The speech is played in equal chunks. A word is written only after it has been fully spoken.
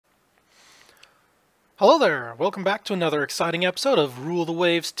Hello there! Welcome back to another exciting episode of Rule the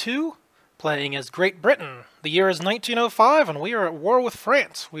Waves 2, playing as Great Britain. The year is 1905 and we are at war with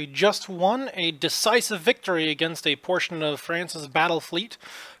France. We just won a decisive victory against a portion of France's battle fleet,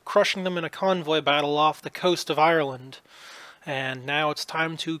 crushing them in a convoy battle off the coast of Ireland. And now it's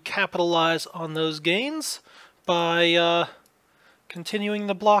time to capitalize on those gains by continuing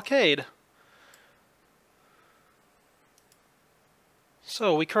the blockade.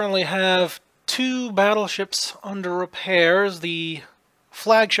 So we currently have two battleships under repairs. The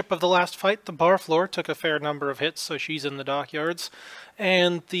flagship of the last fight, the Barfleur, took a fair number of hits, so she's in the dockyards.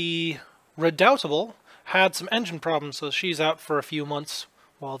 And the Redoubtable had some engine problems, so she's out for a few months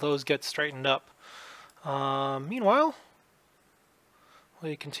while those get straightened up. Meanwhile,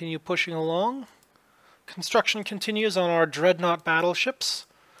 we continue pushing along. Construction continues on our dreadnought battleships,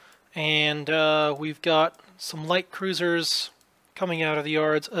 and we've got some light cruisers coming out of the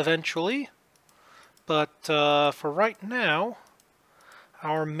yards eventually. But for right now,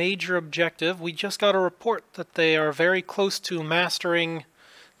 our major objective, we just got a report that they are very close to mastering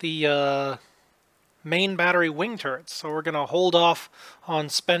the main battery wing turrets, so we're going to hold off on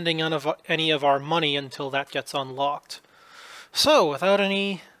spending any of our money until that gets unlocked. So, without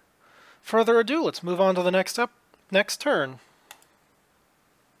any further ado, let's move on to the next turn.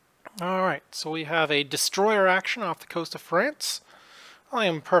 Alright, so we have a destroyer action off the coast of France. I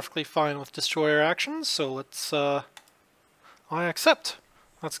am perfectly fine with destroyer actions, so let's, I accept.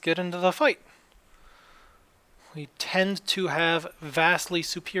 Let's get into the fight. We tend to have vastly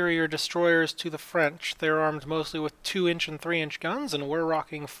superior destroyers to the French. They're armed mostly with 2-inch and 3-inch guns, and we're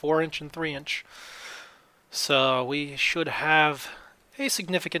rocking 4-inch and 3-inch. So we should have a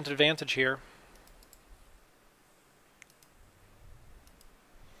significant advantage here.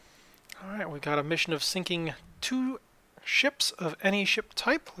 Alright, we've got a mission of sinking 2 ships of any ship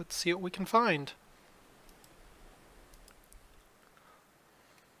type. Let's see what we can find.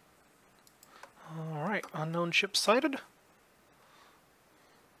 Alright, unknown ship sighted.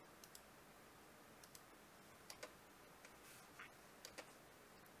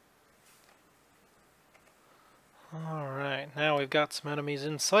 Alright, now we've got some enemies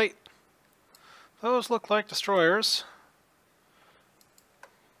in sight. Those look like destroyers.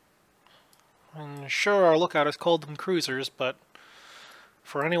 And sure, our lookout has called them cruisers, but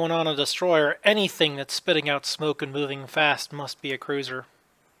for anyone on a destroyer, anything that's spitting out smoke and moving fast must be a cruiser.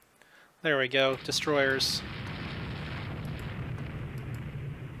 There we go, destroyers.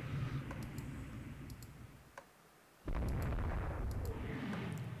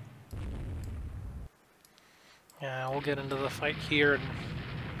 Yeah, we'll get into the fight here and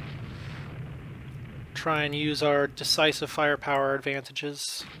try and use our decisive firepower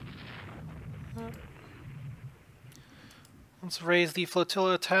advantages. Let's raise the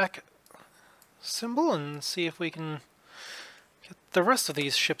flotilla attack symbol and see if we can get the rest of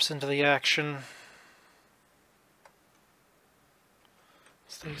these ships into the action.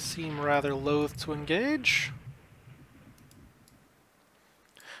 They seem rather loath to engage.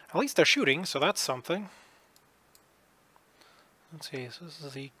 At least they're shooting, so that's something. Let's see, so this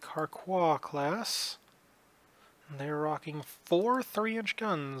is the Carquois class. And they're rocking 4 3-inch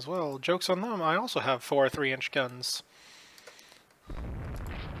guns. Well, joke's on them, I also have 4 3-inch guns.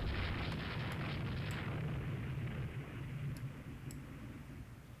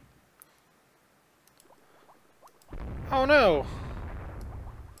 Oh no!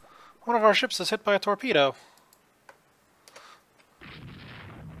 One of our ships is hit by a torpedo.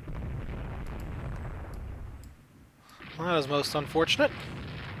 Well, that is most unfortunate.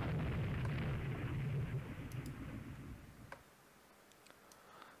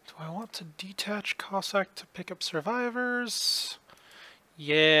 Do I want to detach Cossack to pick up survivors?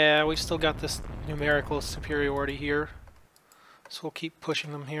 Yeah, we've still got this numerical superiority here, so we'll keep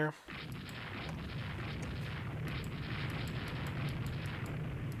pushing them here.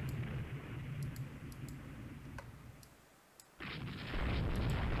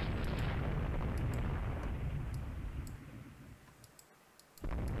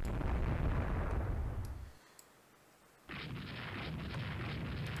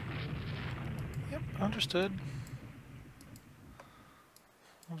 Yep, understood.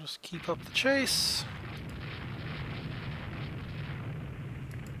 We'll just keep up the chase.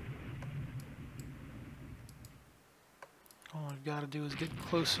 All we've got to do is get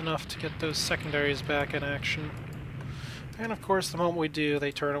close enough to get those secondaries back in action. And of course, the moment we do,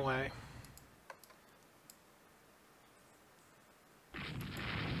 they turn away.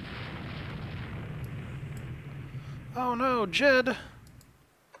 Oh no, Jed!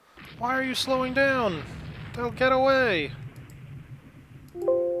 Why are you slowing down? They'll get away!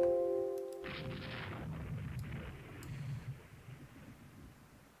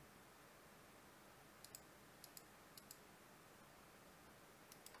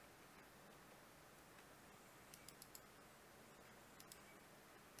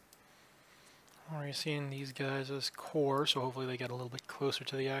 We're seeing these guys as core, so hopefully they get a little bit closer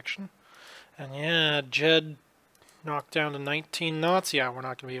to the action. And yeah, Jed knocked down to 19 knots. Yeah, we're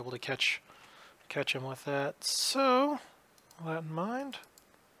not going to be able to catch him with that. So, with that in mind,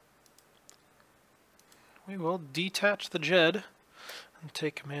 we will detach the Jed and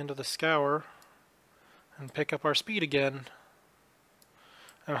take command of the Scour and pick up our speed again.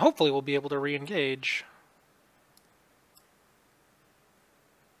 And hopefully we'll be able to re-engage.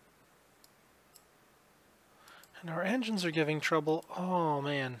 And our engines are giving trouble. Oh,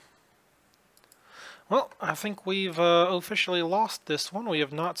 man. Well, I think we've officially lost this one. We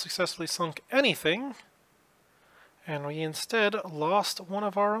have not successfully sunk anything. And we instead lost one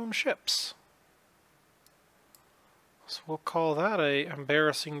of our own ships. So we'll call that a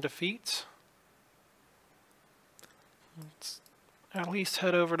embarrassing defeat. Let's at least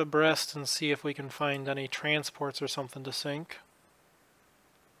head over to Brest and see if we can find any transports or something to sink.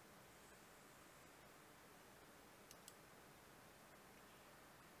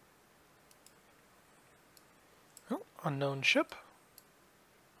 Oh, unknown ship.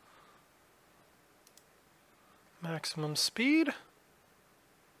 Maximum speed.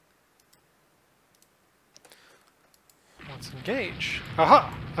 Let's engage.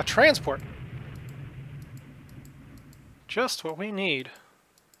 Aha! A transport! Just what we need.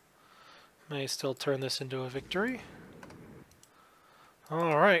 May still turn this into a victory.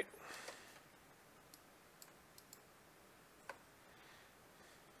 Alright.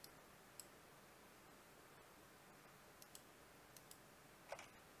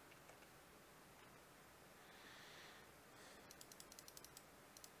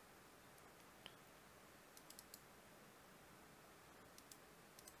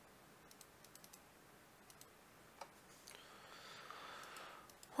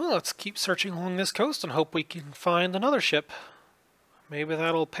 Well, let's keep searching along this coast and hope we can find another ship. Maybe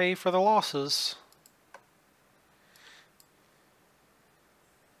that'll pay for the losses.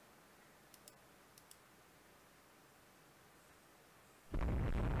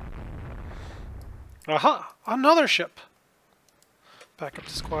 Aha! Another ship! Back up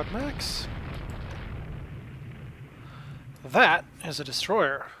to Squad Max. That is a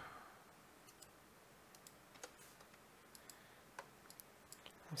destroyer.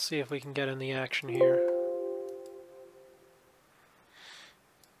 Let's see if we can get in the action here.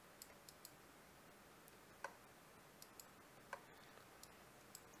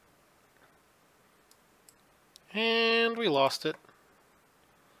 And we lost it.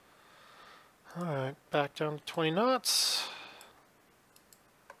 Alright, back down to 20 knots.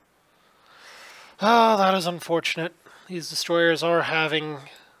 Ah, that is unfortunate. These destroyers are having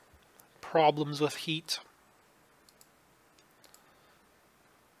problems with heat.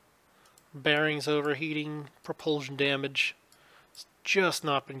 Bearings overheating, propulsion damage. It's just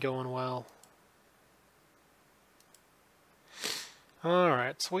not been going well.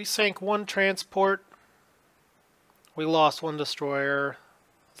 Alright, so we sank one transport. We lost one destroyer.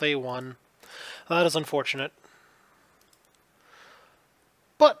 They won. That is unfortunate.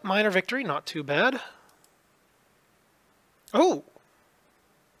 But minor victory, not too bad. Oh!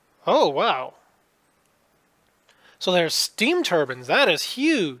 Oh, wow. So there's steam turbines. That is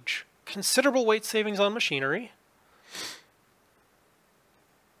huge. Considerable weight savings on machinery.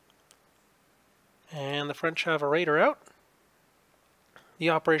 And the French have a raider out. The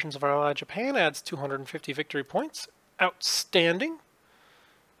operations of our ally Japan adds 250 victory points. Outstanding.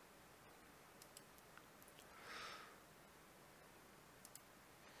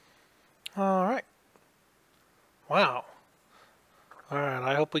 Alright. Wow. Alright,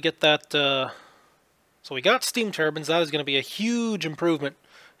 I hope we get that. So we got steam turbines. That is going to be a huge improvement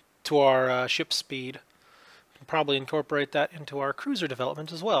to our ship speed. We'll probably incorporate that into our cruiser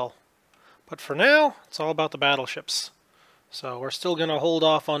development as well. But for now, it's all about the battleships. So we're still going to hold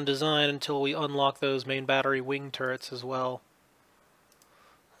off on design until we unlock those main battery wing turrets as well.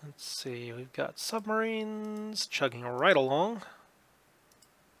 Let's see, we've got submarines chugging right along.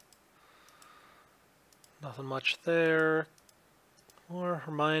 Nothing much there. More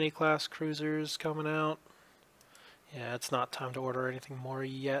Hermione-class cruisers coming out. Yeah, it's not time to order anything more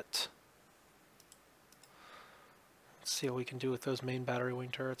yet. Let's see what we can do with those main battery wing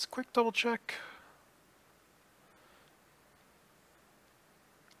turrets. Quick double check.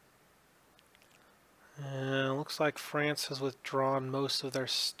 And looks like France has withdrawn most of their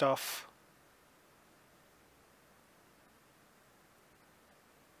stuff.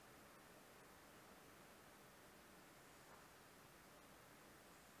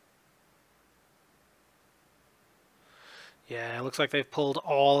 Yeah, it looks like they've pulled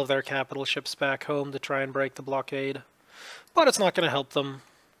all of their capital ships back home to try and break the blockade. But it's not going to help them.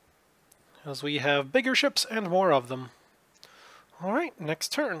 as we have bigger ships and more of them. Alright,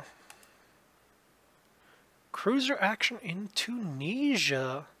 next turn. Cruiser action in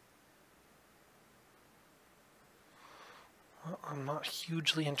Tunisia. Well, I'm not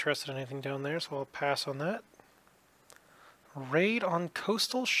hugely interested in anything down there, so I'll pass on that. Raid on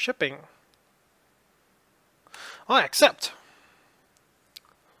coastal shipping. I accept.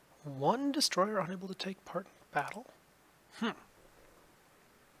 One destroyer unable to take part in battle.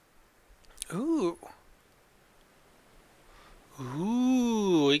 Ooh.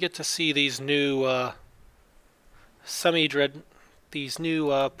 Ooh, we get to see these new these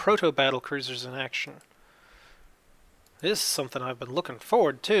new proto-battlecruisers in action. This is something I've been looking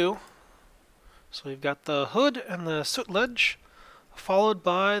forward to. So we've got the Hood and the Sutlej, followed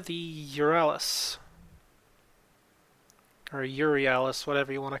by the Euralis. Or Euryalus,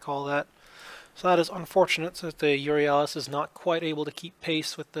 whatever you want to call that. So that is unfortunate that the Euryalus is not quite able to keep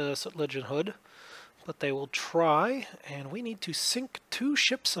pace with the Sutlej and Hood. But they will try, and we need to sink 2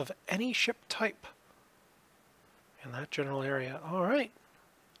 ships of any ship type in that general area. Alright.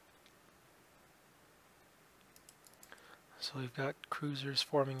 So we've got cruisers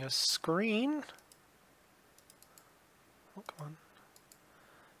forming a screen. Oh, come on.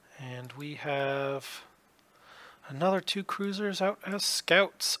 And we have another 2 cruisers out as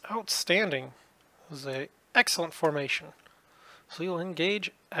scouts. Outstanding. This is an excellent formation. So you'll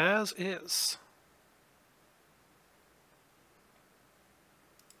engage as is.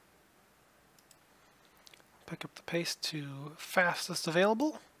 Pick up the pace to fastest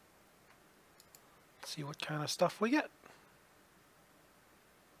available. Let's see what kind of stuff we get.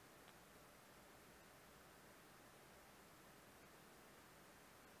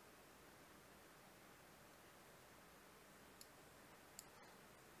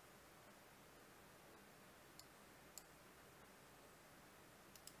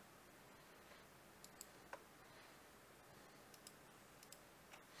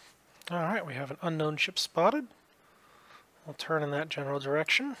 Alright, we have an unknown ship spotted. We'll turn in that general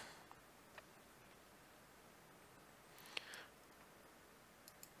direction.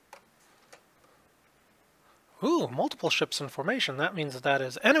 Ooh, multiple ships in formation. That means that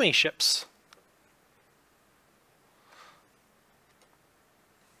is enemy ships.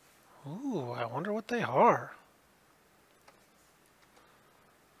 Ooh, I wonder what they are.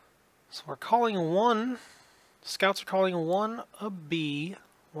 So we're calling one, scouts are calling one a B.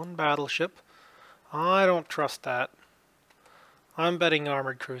 One battleship. I don't trust that. I'm betting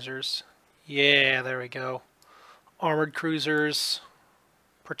armored cruisers. Yeah, there we go. Armored cruisers.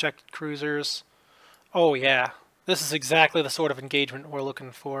 Protected cruisers. Oh yeah. This is exactly the sort of engagement we're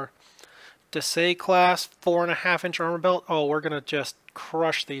looking for. Dessaix class, 4.5-inch armor belt. Oh, we're gonna just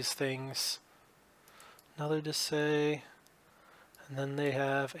crush these things. Another Dessaix. And then they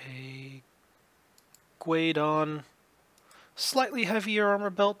have a Guidon. Slightly heavier armor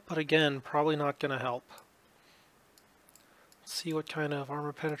belt, but again, probably not going to help. Let's see what kind of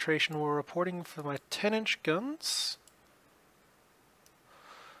armor penetration we're reporting for my 10-inch guns.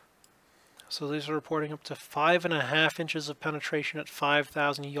 So these are reporting up to 5.5 inches of penetration at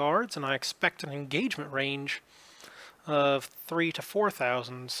 5,000 yards, and I expect an engagement range of 3,000 to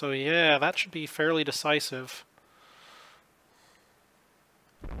 4,000. So yeah, that should be fairly decisive.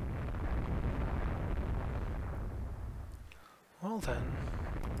 Well then,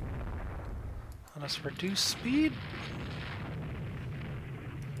 let us reduce speed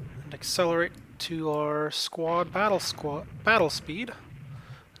and accelerate to our battle speed.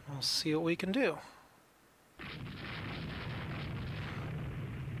 We'll see what we can do.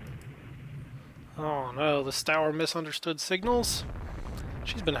 Oh no, the Stour misunderstood signals.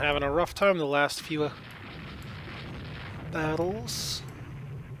 She's been having a rough time the last few battles.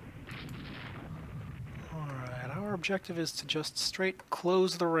 Our objective is to just straight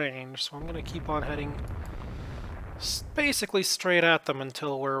close the range, so I'm going to keep on heading basically straight at them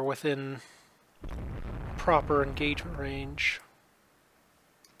until we're within proper engagement range.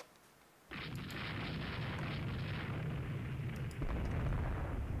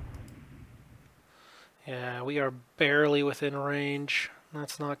 Yeah, we are barely within range.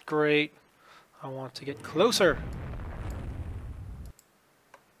 That's not great. I want to get closer.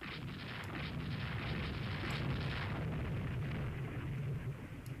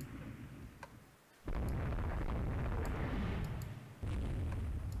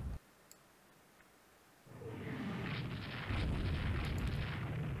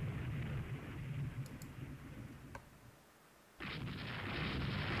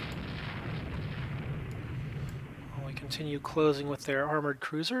 Continue closing with their armored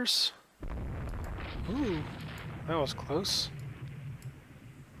cruisers. Ooh, that was close.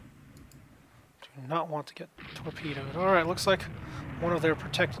 Do not want to get torpedoed. Alright, looks like one of their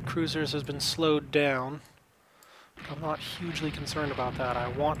protected cruisers has been slowed down. But I'm not hugely concerned about that. I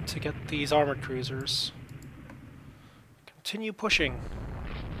want to get these armored cruisers. Continue pushing.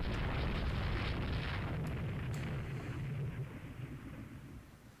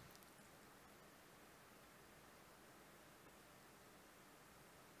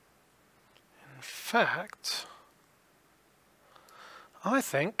 In fact, I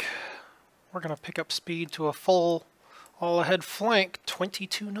think we're going to pick up speed to a full all-ahead flank,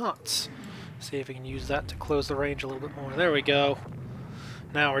 22 knots. See if we can use that to close the range a little bit more. There we go.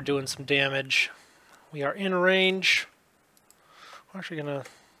 Now we're doing some damage. We are in range. We're actually going to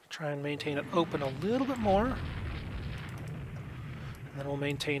try and maintain it open a little bit more. And then we'll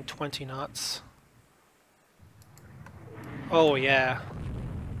maintain 20 knots. Oh yeah.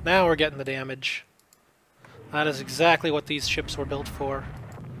 Now we're getting the damage. That is exactly what these ships were built for.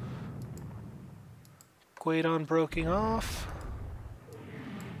 Guidon breaking off.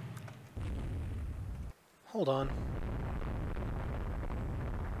 Hold on.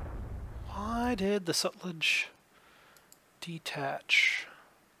 Why did the Sutlej detach?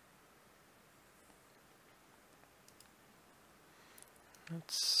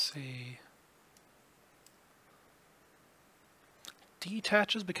 Let's see.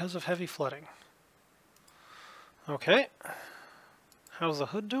 Detaches because of heavy flooding. Okay. How's the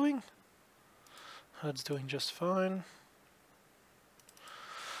Hood doing? Hood's doing just fine.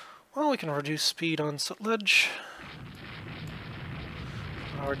 Well, we can reduce speed on Sutlej.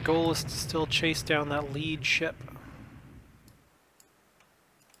 Our goal is to still chase down that lead ship.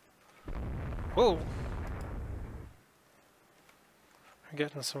 Whoa! We're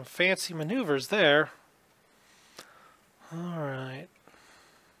getting some fancy maneuvers there. Alright.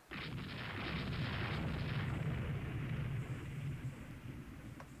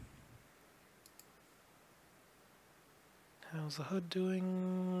 How's the Hood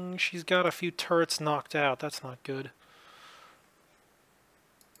doing? She's got a few turrets knocked out. That's not good.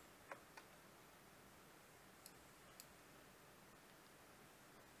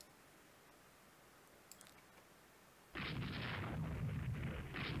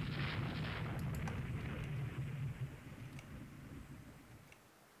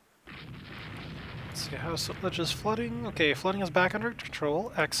 Let's see how Sutlej is flooding. Okay, flooding is back under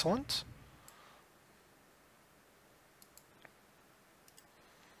control. Excellent.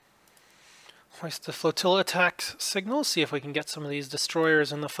 Hoist the flotilla attack signal, see if we can get some of these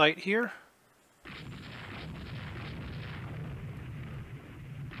destroyers in the fight here.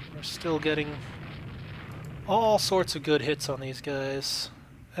 We're still getting all sorts of good hits on these guys.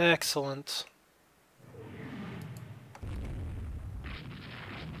 Excellent.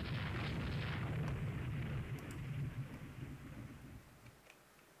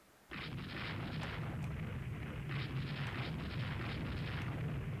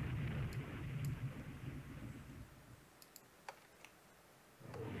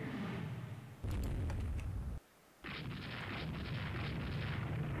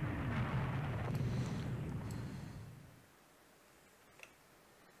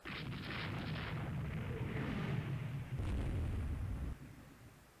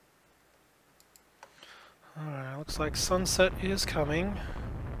 Alright, looks like sunset is coming.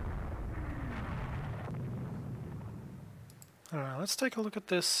 Alright, let's take a look at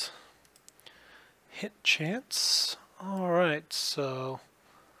this hit chance. Alright, so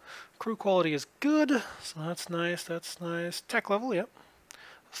crew quality is good, so that's nice, that's nice. Tech level, yep.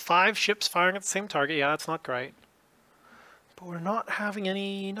 5 ships firing at the same target, yeah, that's not great. But we're not having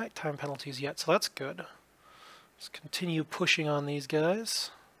any nighttime penalties yet, so that's good. Let's continue pushing on these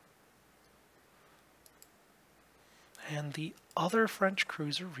guys. And the other French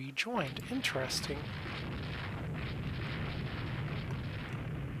cruiser rejoined. Interesting.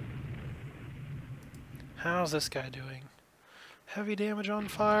 How's this guy doing? Heavy damage on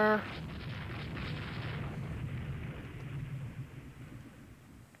fire.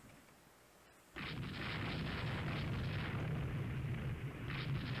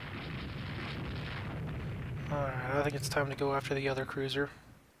 Alright, I think it's time to go after the other cruiser.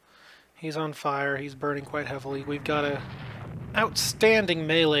 He's on fire, he's burning quite heavily. We've got a outstanding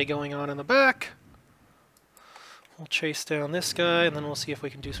melee going on in the back. We'll chase down this guy, and then we'll see if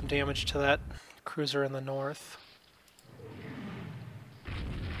we can do some damage to that cruiser in the north.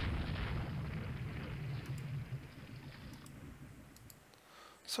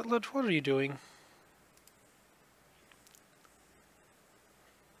 Sutlej, what are you doing?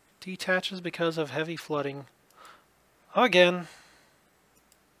 Detaches because of heavy flooding. Again.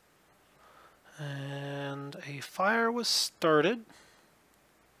 And a fire was started.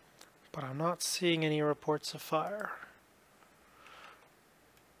 but I'm not seeing any reports of fire.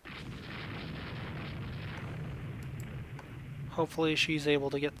 Hopefully she's able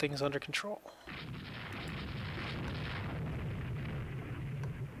to get things under control.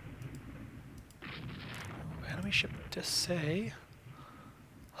 Enemy ship Dissay.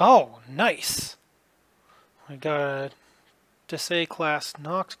 Oh, nice! We got a Dissay class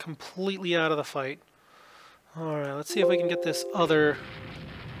knocked completely out of the fight. Alright, let's see if we can get this other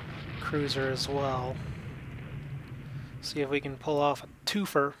cruiser as well. See if we can pull off a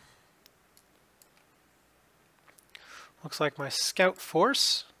twofer. Looks like my scout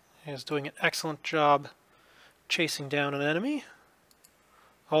force is doing an excellent job chasing down an enemy.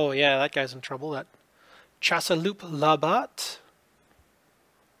 Oh yeah, that guy's in trouble. That Chassaloup Labat.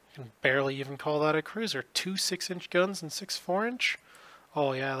 You can barely even call that a cruiser. 2 6-inch guns and 6 4-inch.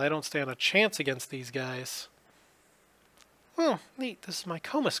 Oh yeah, they don't stand a chance against these guys. Oh, neat. This is my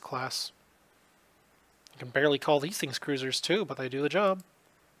Comus class. You can barely call these things cruisers too, but they do the job.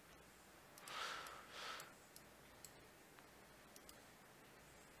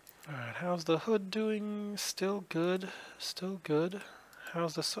 Alright, how's the Hood doing? Still good. Still good.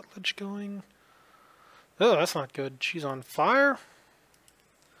 How's the Sutlej going? Oh, that's not good. She's on fire.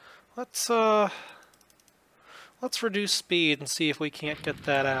 Let's reduce speed and see if we can't get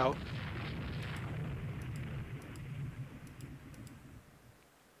that out.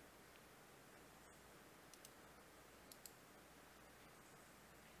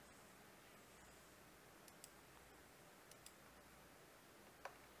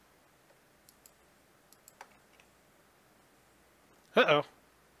 Uh-oh.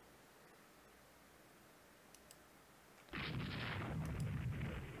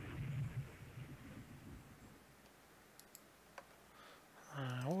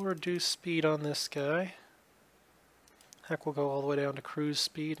 We'll reduce speed on this guy. Heck, we'll go all the way down to cruise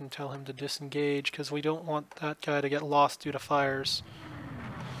speed and tell him to disengage, because we don't want that guy to get lost due to fires.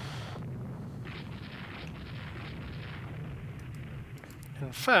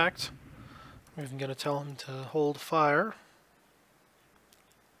 In fact, I'm even going to tell him to hold fire.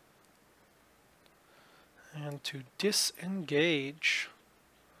 And to disengage.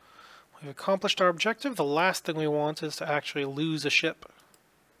 We've accomplished our objective. The last thing we want is to actually lose a ship.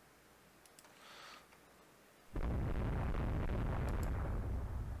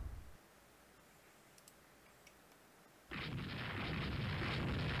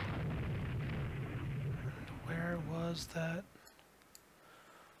 Where was that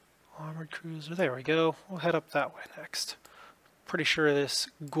armored cruiser? There we go. We'll head up that way next. Pretty sure this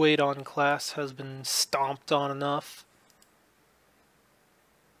Guidon class has been stomped on enough.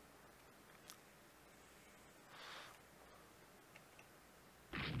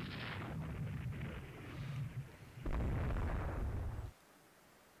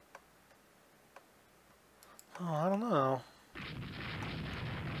 Oh, I don't know.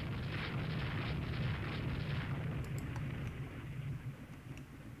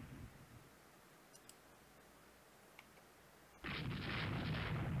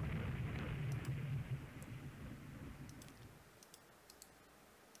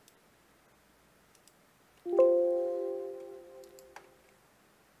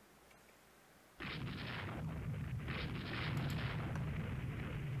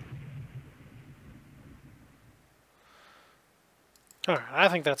 Alright, I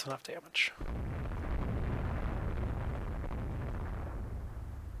think that's enough damage.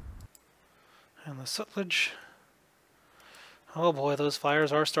 And the Sutlej. Oh boy, those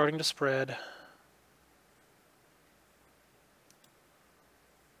fires are starting to spread.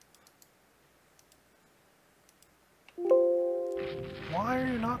 Why are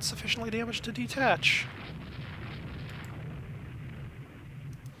you not sufficiently damaged to detach?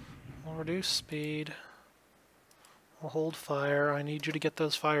 We'll reduce speed. We'll hold fire. I need you to get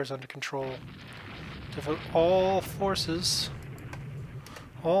those fires under control. Devote all forces,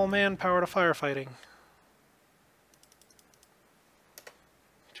 all manpower to firefighting.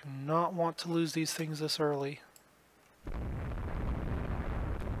 Do not want to lose these things this early.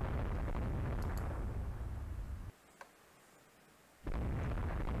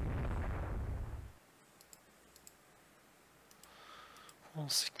 We'll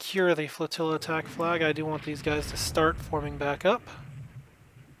secure the flotilla attack flag. I do want these guys to start forming back up.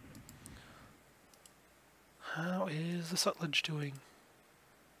 How is the Sutlej doing?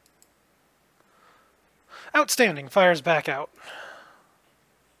 Outstanding! Fire's back out.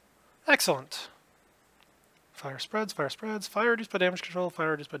 Excellent. Fire spreads, fire spreads. Fire reduced by damage control,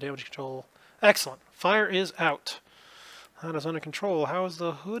 fire reduced by damage control. Excellent. Fire is out. That is under control. How is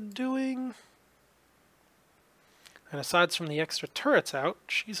the Hood doing? And aside from the extra turrets out,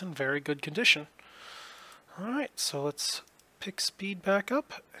 she's in very good condition. Alright, so let's pick speed back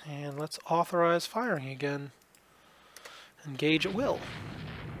up, and let's authorize firing again. Engage at will.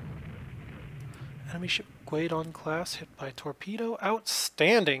 Enemy ship Guidon class hit by torpedo.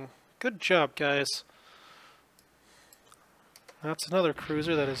 Outstanding! Good job, guys. That's another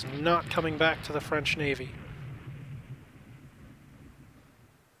cruiser that is not coming back to the French Navy.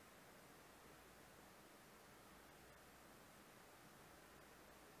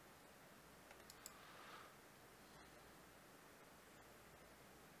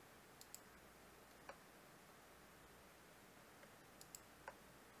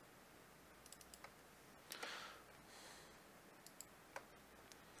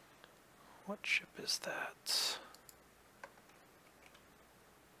 What ship is that?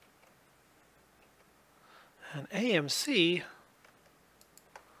 An AMC?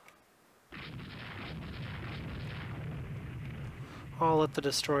 I'll let the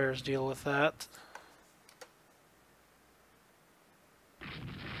destroyers deal with that.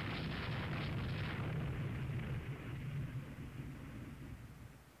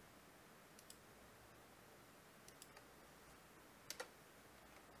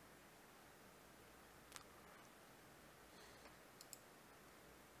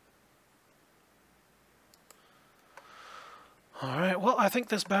 Alright, well, I think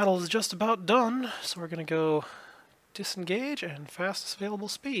this battle is just about done, so we're going to go disengage and fastest available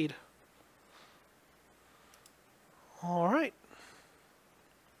speed. Alright.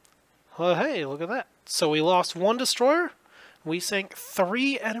 Oh, hey, look at that. So we lost one destroyer, we sank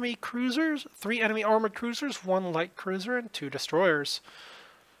 3 enemy cruisers, 3 enemy armored cruisers, 1 light cruiser, and 2 destroyers.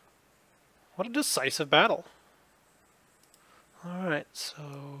 What a decisive battle. Alright,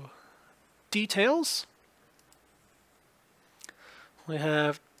 so details. We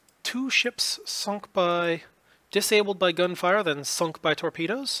have 2 ships disabled by gunfire, then sunk by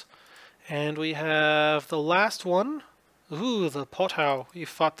torpedoes. And we have the last one. Ooh, the Pothau. We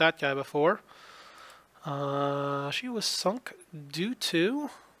fought that guy before. She was sunk due to...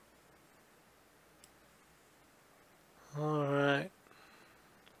 Alright.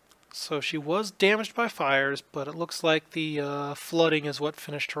 So she was damaged by fires, but it looks like the flooding is what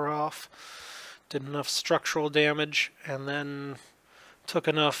finished her off. Did enough structural damage, and then took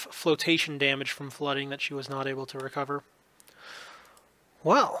enough flotation damage from flooding that she was not able to recover.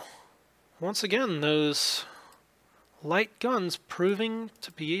 Well, once again, those light guns proving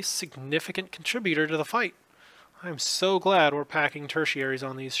to be a significant contributor to the fight. I'm so glad we're packing tertiaries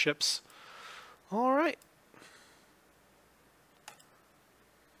on these ships. Alright.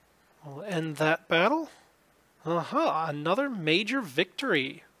 We'll end that battle. Another major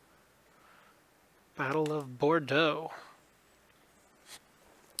victory. Battle of Bordeaux.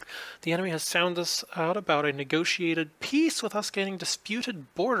 The enemy has sounded us out about a negotiated peace with us gaining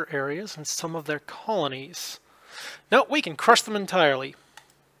disputed border areas in some of their colonies. No, we can crush them entirely.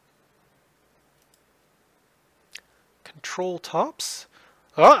 Control tops.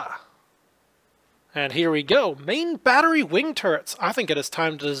 And here we go. Main battery wing turrets. I think it is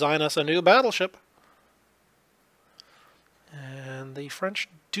time to design us a new battleship. And the French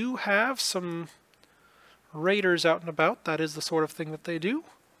do have some raiders out and about. That is the sort of thing that they do.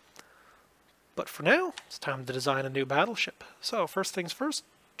 But for now, it's time to design a new battleship. So, first things first,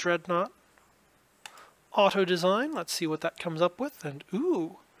 Dreadnought. Auto design, let's see what that comes up with. And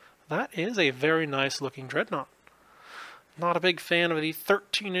ooh, that is a very nice looking Dreadnought. Not a big fan of the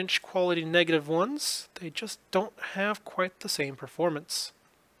 13-inch quality negative ones. They just don't have quite the same performance.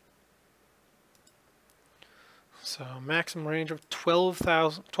 So, maximum range of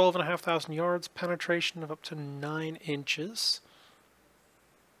 12,500 yards, penetration of up to 9 inches.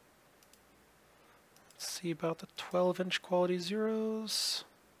 See about the 12-inch quality zeros.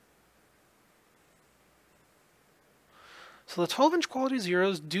 So the 12-inch quality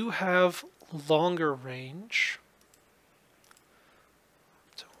zeros do have longer range.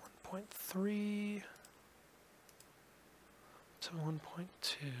 To 1.3 to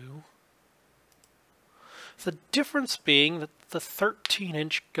 1.2. The difference being that the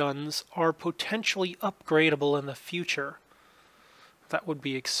 13-inch guns are potentially upgradable in the future. That would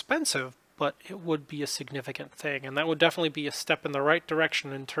be expensive, but it would be a significant thing, and that would definitely be a step in the right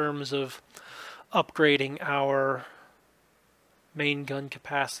direction in terms of upgrading our main gun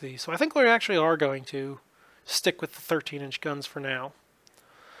capacity. So I think we actually are going to stick with the 13-inch guns for now.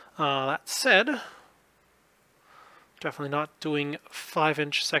 That said, definitely not doing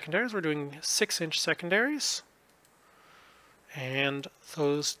 5-inch secondaries, we're doing 6-inch secondaries. And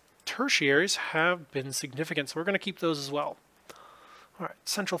those tertiaries have been significant, so we're going to keep those as well. Alright,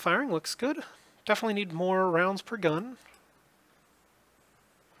 central firing looks good. Definitely need more rounds per gun.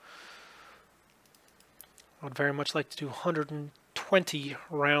 I would very much like to do 120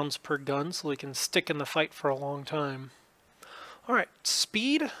 rounds per gun so we can stick in the fight for a long time. Alright,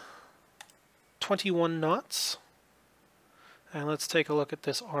 speed, 21 knots. And let's take a look at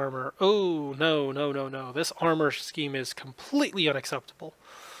this armor. Oh, no, no, no, no. This armor scheme is completely unacceptable.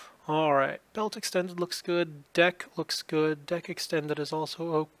 Alright, belt extended looks good. Deck looks good. Deck extended is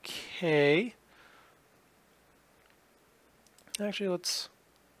also okay. Actually, let's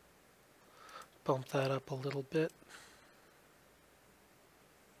bump that up a little bit.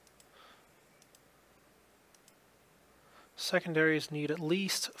 Secondaries need at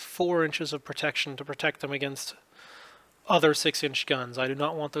least 4 inches of protection to protect them against other 6-inch guns. I do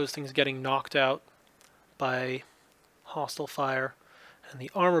not want those things getting knocked out by hostile fire. And the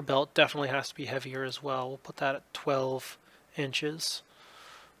armor belt definitely has to be heavier as well. We'll put that at 12 inches.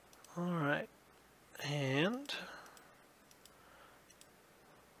 Alright. And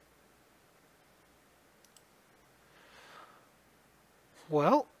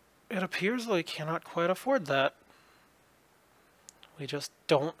well, it appears that we cannot quite afford that. We just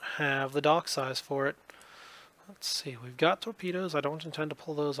don't have the dock size for it. Let's see, we've got torpedoes. I don't intend to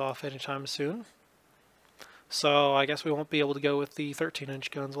pull those off anytime soon. So I guess we won't be able to go with the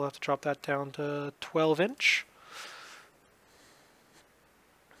 13-inch guns. We'll have to drop that down to 12-inch.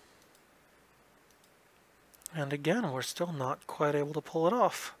 And again, we're still not quite able to pull it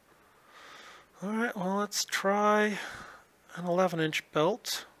off. Alright, well, let's try an 11-inch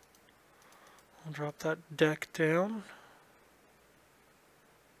belt. I'll drop that deck down.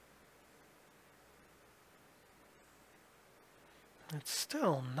 It's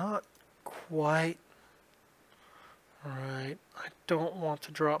still not quite right. I don't want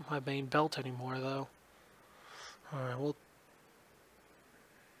to drop my main belt anymore, though. Alright, well...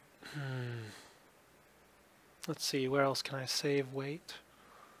 Let's see, where else can I save weight?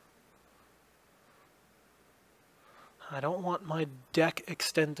 I don't want my deck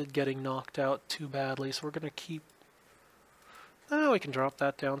extended getting knocked out too badly, so we're going to keep... we can drop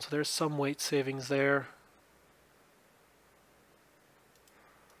that down, so there's some weight savings there.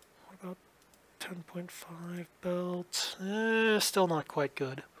 10.5 belt. Still not quite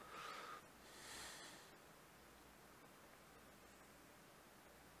good.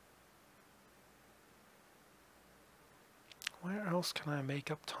 Where else can I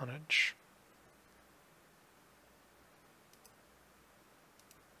make up tonnage?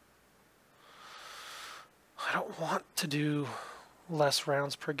 I don't want to do less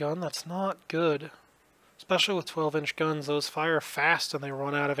rounds per gun. That's not good. Especially with 12-inch guns, those fire fast and they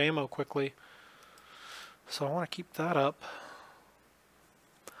run out of ammo quickly. So I want to keep that up.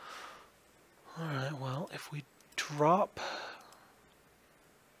 Alright, well, if we drop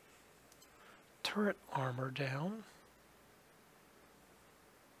turret armor down,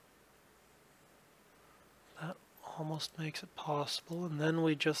 that almost makes it possible, and then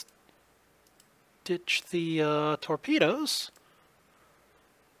we just ditch the torpedoes.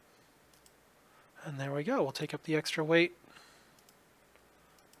 And there we go, we'll take up the extra weight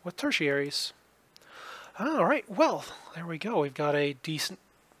with tertiaries. Alright, well, there we go. We've got a decent,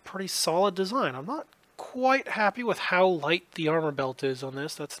 pretty solid design. I'm not quite happy with how light the armor belt is on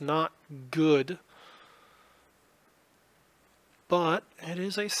this. That's not good. But it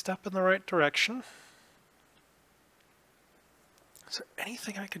is a step in the right direction. Is there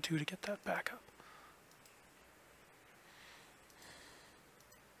anything I could do to get that back up?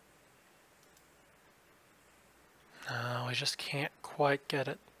 No, I just can't quite get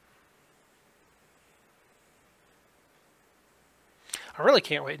it. I really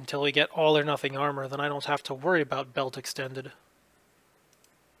can't wait until we get all or nothing armor, then I don't have to worry about belt extended.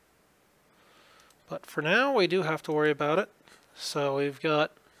 But for now, we do have to worry about it. So we've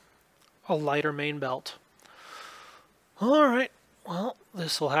got a lighter main belt. Alright, well,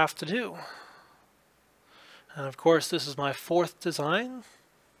 this will have to do. And of course, this is my 4th design.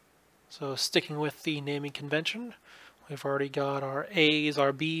 So sticking with the naming convention, we've already got our A's,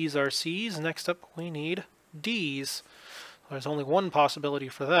 our B's, our C's. Next up, we need D's. There's only one possibility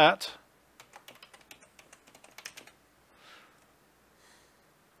for that.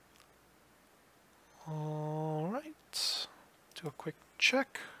 Alright, do a quick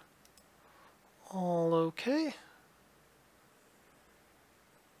check. All okay.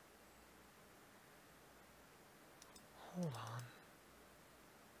 Hold on.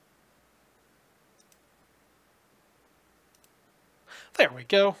 There we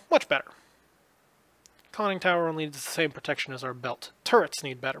go, much better. Conning tower only needs the same protection as our belt. Turrets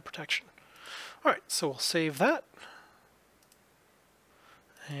need better protection. Alright, so we'll save that.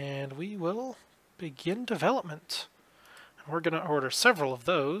 And we will Begin development. And we're going to order several of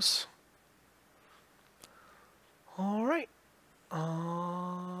those. Alright.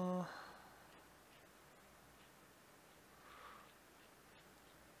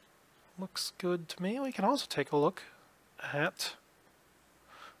 Looks good to me. We can also take a look at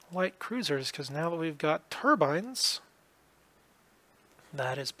light cruisers, because now that we've got turbines,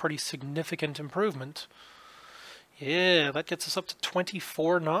 that is pretty significant improvement. Yeah, that gets us up to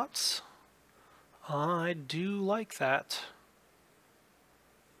 24 knots. I do like that.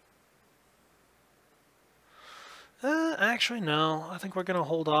 Actually, no. I think we're going to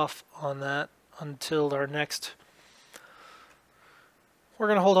hold off on that until our next... We're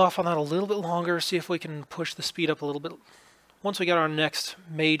going to hold off on that a little bit longer, see if we can push the speed up a little bit. Once we get our next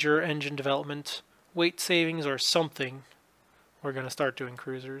major engine development, weight savings or something, we're going to start doing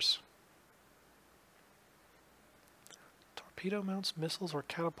cruisers. Torpedo mounts, missiles, or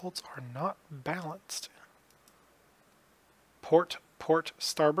catapults are not balanced. Port,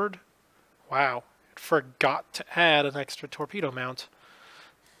 starboard. Wow, it forgot to add an extra torpedo mount.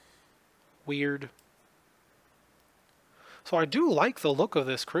 Weird. So I do like the look of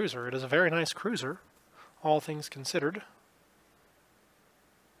this cruiser. It is a very nice cruiser, all things considered.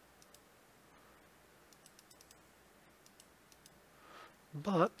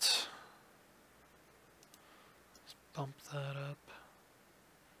 But let's bump that up.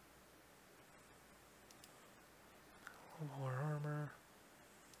 A little more armor.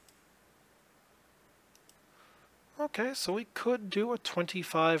 Okay, so we could do a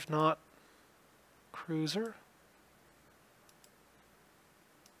 25 knot cruiser.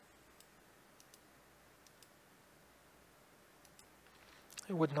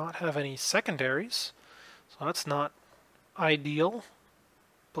 It would not have any secondaries, so that's not ideal,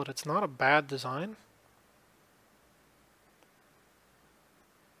 but it's not a bad design.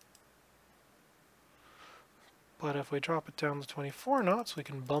 But if we drop it down to 24 knots, we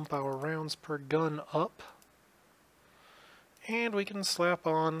can bump our rounds per gun up, and we can slap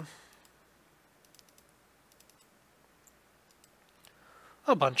on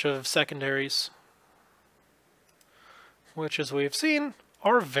a bunch of secondaries, which, as we've seen,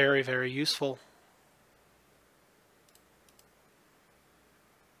 are very, very useful.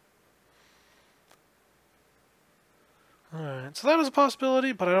 Alright, so that is a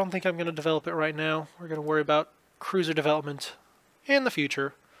possibility, but I don't think I'm going to develop it right now. We're going to worry about cruiser development in the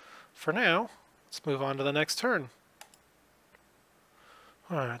future. For now, let's move on to the next turn.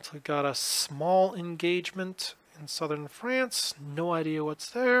 Alright, so we've got a small engagement in southern France. No idea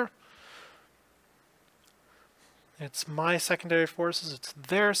what's there. It's my secondary forces, it's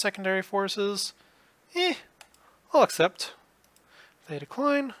their secondary forces. I'll accept. They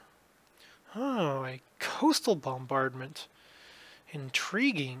decline. Oh, a coastal bombardment.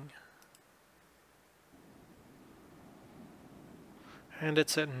 Intriguing. And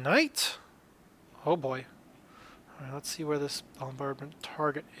it's at night? Oh boy. Alright, let's see where this bombardment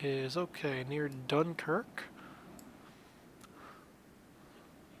target is. Okay, near Dunkirk.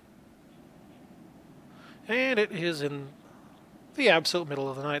 And it is in the absolute middle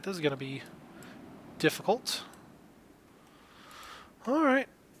of the night. This is going to be difficult. Alright.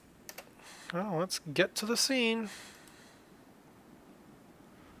 Well, let's get to the scene.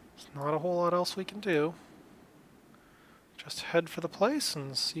 There's not a whole lot else we can do. Just head for the place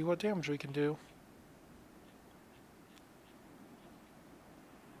and see what damage we can do.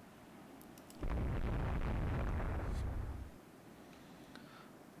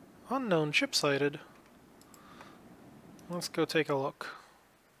 Unknown ship sighted. Let's go take a look.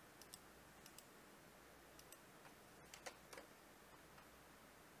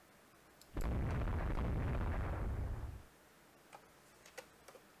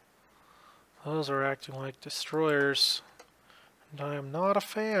 Those are acting like destroyers, and I am not a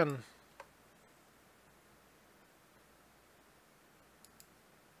fan.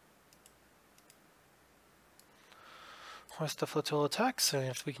 Once the flotilla attacks, and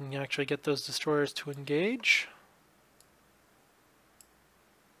if we can actually get those destroyers to engage.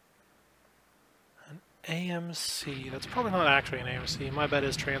 An AMC. That's probably not actually an AMC. My bet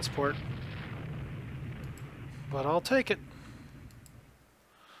is transport. But I'll take it.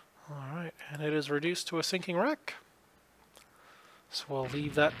 Alright, and it is reduced to a sinking wreck. So we'll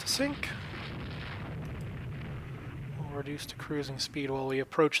leave that to sink. We'll reduce to cruising speed while we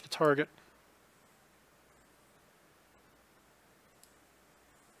approach the target.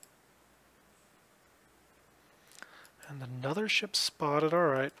 And another ship spotted,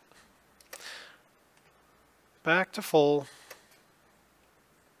 alright. Back to full.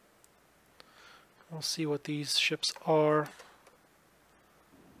 We'll see what these ships are.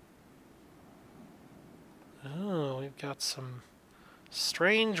 Oh, we've got some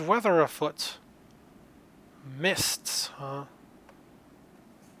strange weather afoot. Mists, huh?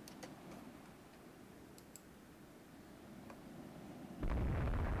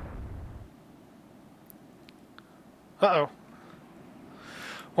 Uh-oh.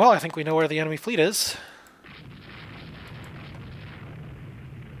 Well, I think we know where the enemy fleet is.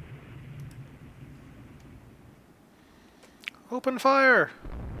 Open fire!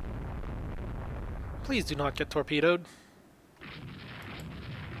 Please do not get torpedoed.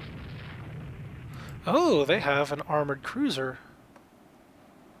 Oh, they have an armored cruiser.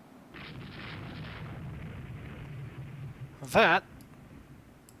 That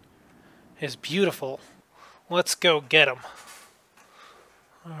is beautiful. Let's go get them.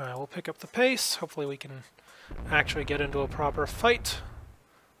 Alright, we'll pick up the pace. Hopefully we can actually get into a proper fight.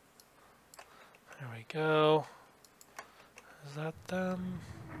 There we go. Is that them?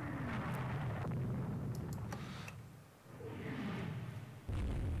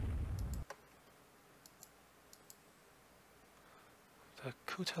 The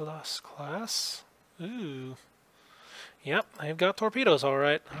Kutelas class. Ooh. Yep, they've got torpedoes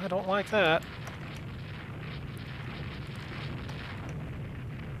alright. I don't like that.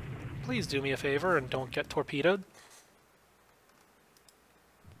 Please do me a favor and don't get torpedoed.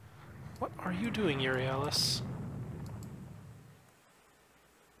 What are you doing, Urialis?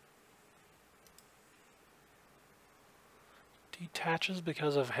 Detaches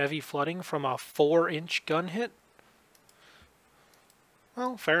because of heavy flooding from a 4-inch gun hit?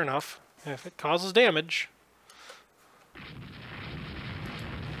 Well, fair enough. If it causes damage.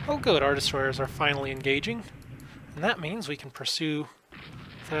 Oh good, our destroyers are finally engaging. And that means we can pursue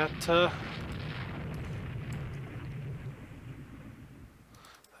that, that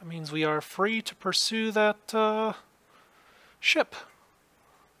means we are free to pursue that, ship.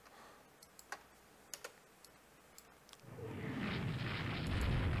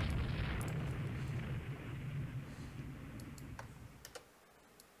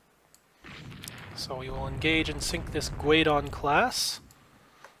 So we will engage and sink this Guidon class,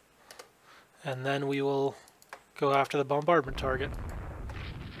 and then we will go after the bombardment target.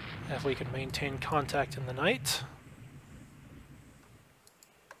 If we can maintain contact in the night.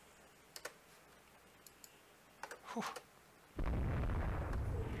 Whew.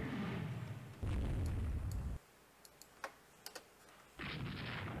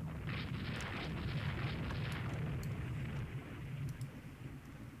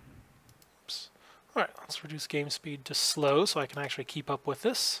 Oops. Alright, let's reduce game speed to slow so I can actually keep up with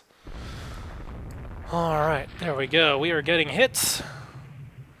this. Alright, there we go. We are getting hits.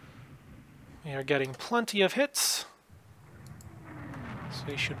 We are getting plenty of hits. So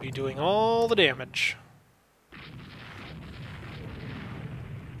we should be doing all the damage.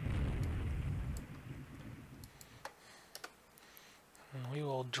 And we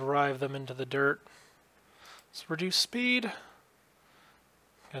will drive them into the dirt. Let's reduce speed,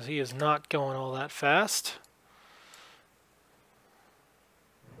 because he is not going all that fast.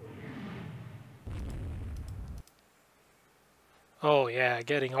 Oh yeah,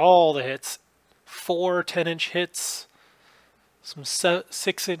 getting all the hits. 4 10-inch hits, some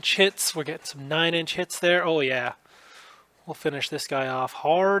 6-inch hits, we're getting some 9-inch hits there. Oh yeah, we'll finish this guy off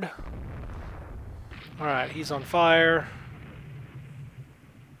hard. Alright, he's on fire.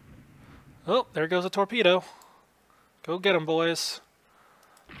 Oh, there goes a torpedo. Go get him, boys.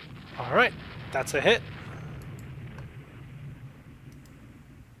 Alright, that's a hit.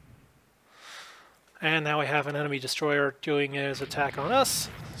 And now we have an enemy destroyer doing his attack on us,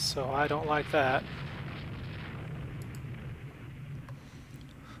 so I don't like that.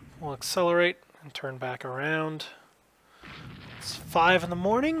 We'll accelerate and turn back around. It's 5 in the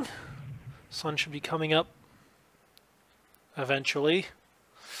morning. Sun should be coming up eventually.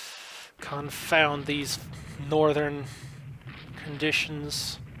 Confound these northern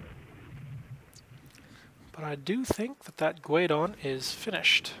conditions. But I do think that that Guidon is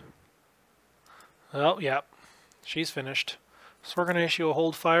finished. Oh, yeah, she's finished. So we're going to issue a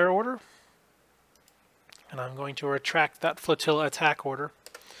hold fire order. And I'm going to retract that flotilla attack order.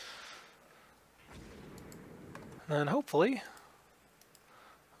 And then hopefully...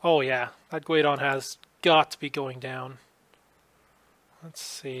 Oh yeah, that Guidon has got to be going down. Let's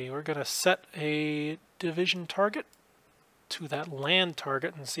see, we're going to set a division target to that land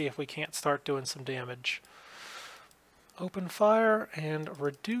target and see if we can't start doing some damage. Open fire and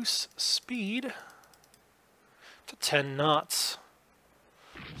reduce speed to 10 knots.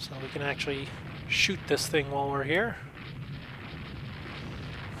 So we can actually shoot this thing while we're here.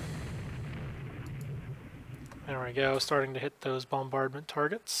 There we go, starting to hit those bombardment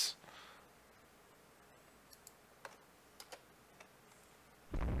targets.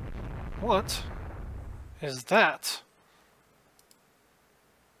 What is that?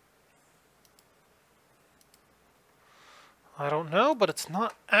 I don't know, but it's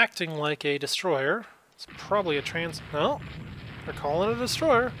not acting like a destroyer. It's probably a No, they're calling it a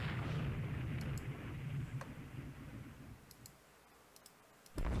destroyer.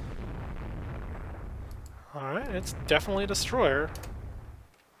 Alright, it's definitely a destroyer.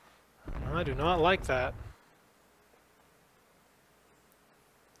 I do not like that.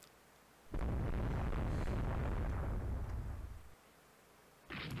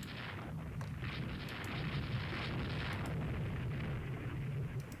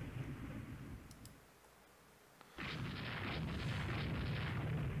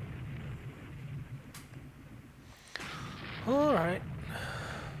 Alright.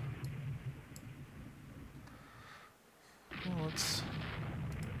 Let's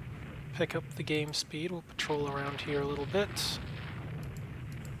pick up the game speed. We'll patrol around here a little bit.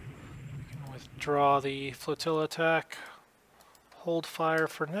 We can withdraw the flotilla attack. Hold fire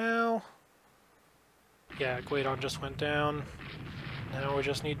for now. Yeah, Guidon just went down. Now we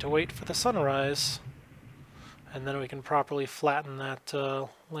just need to wait for the sunrise. And then we can properly flatten that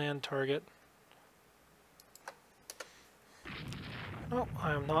land target. No,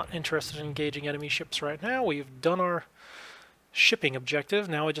 I am not interested in engaging enemy ships right now. We've done our shipping objective.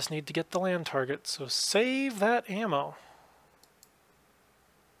 Now I just need to get the land target. So save that ammo.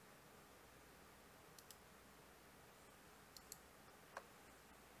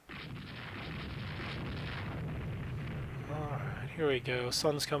 Alright, here we go.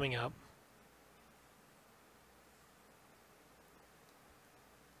 Sun's coming up.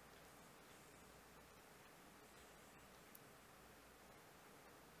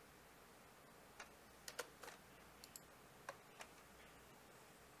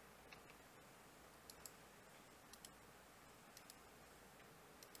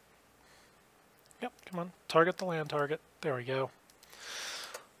 Yep, come on. Target the land target. There we go.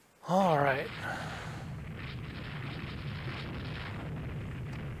 Alright.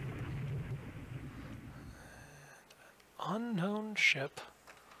 Unknown ship.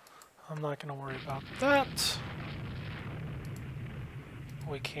 I'm not going to worry about that.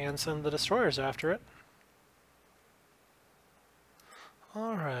 We can send the destroyers after it.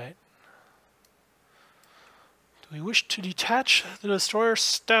 Alright. Do we wish to detach the destroyer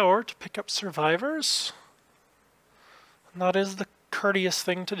Stour to pick up survivors? And that is the courteous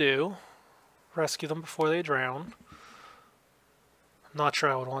thing to do. Rescue them before they drown. I'm not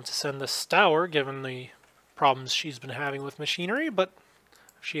sure I would want to send the Stour given the problems she's been having with machinery, but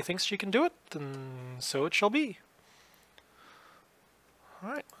if she thinks she can do it, then so it shall be.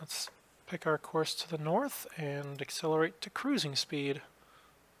 Alright, let's pick our course to the north and accelerate to cruising speed.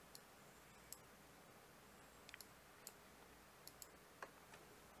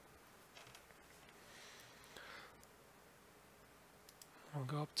 We'll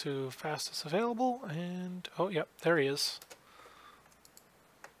go up to fastest available, and oh yep, there he is.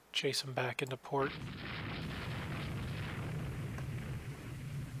 Chase him back into port.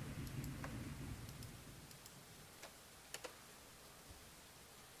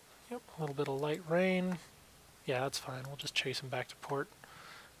 Yep, a little bit of light rain. Yeah, that's fine. We'll just chase him back to port.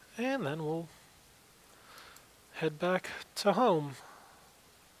 And then we'll head back to home.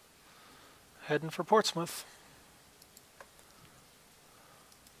 Heading for Portsmouth.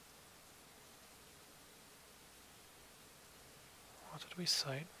 What did we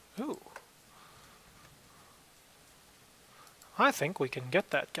sight? Ooh. I think we can get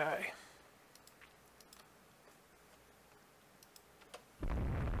that guy.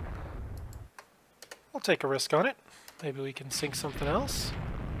 We'll take a risk on it. Maybe we can sink something else.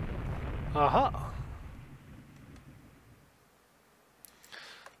 Aha!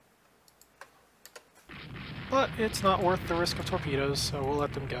 But it's not worth the risk of torpedoes, so we'll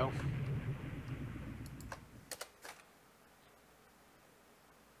let them go.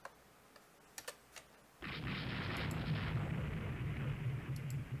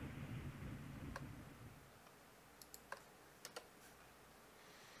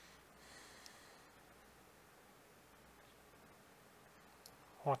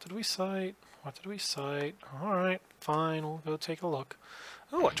 What did we sight? What did we sight? Alright, fine, we'll go take a look.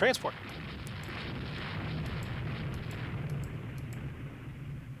 Oh, a transport!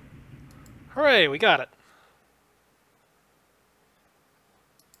 Hooray, we got it!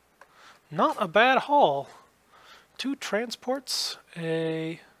 Not a bad haul. 2 transports,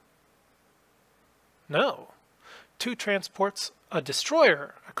 No. 2 transports, a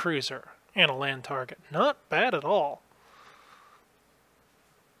destroyer, a cruiser, and a land target. Not bad at all.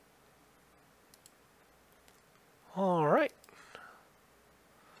 Alright.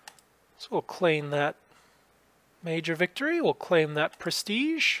 we'll claim that major victory. We'll claim that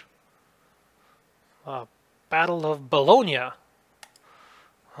prestige. Battle of Bologna.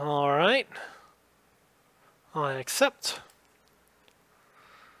 Alright. I accept.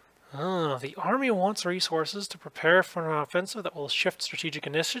 The army wants resources to prepare for an offensive that will shift strategic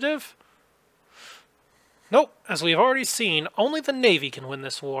initiative. Nope, as we've already seen, only the Navy can win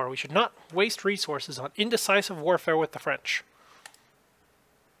this war. We should not waste resources on indecisive warfare with the French.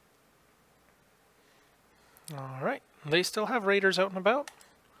 Alright, they still have raiders out and about.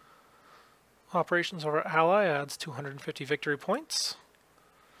 Operations over ally adds 250 victory points.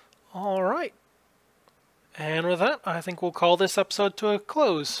 Alright. And with that, I think we'll call this episode to a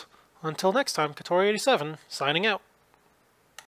close. Until next time, Katori87, signing out.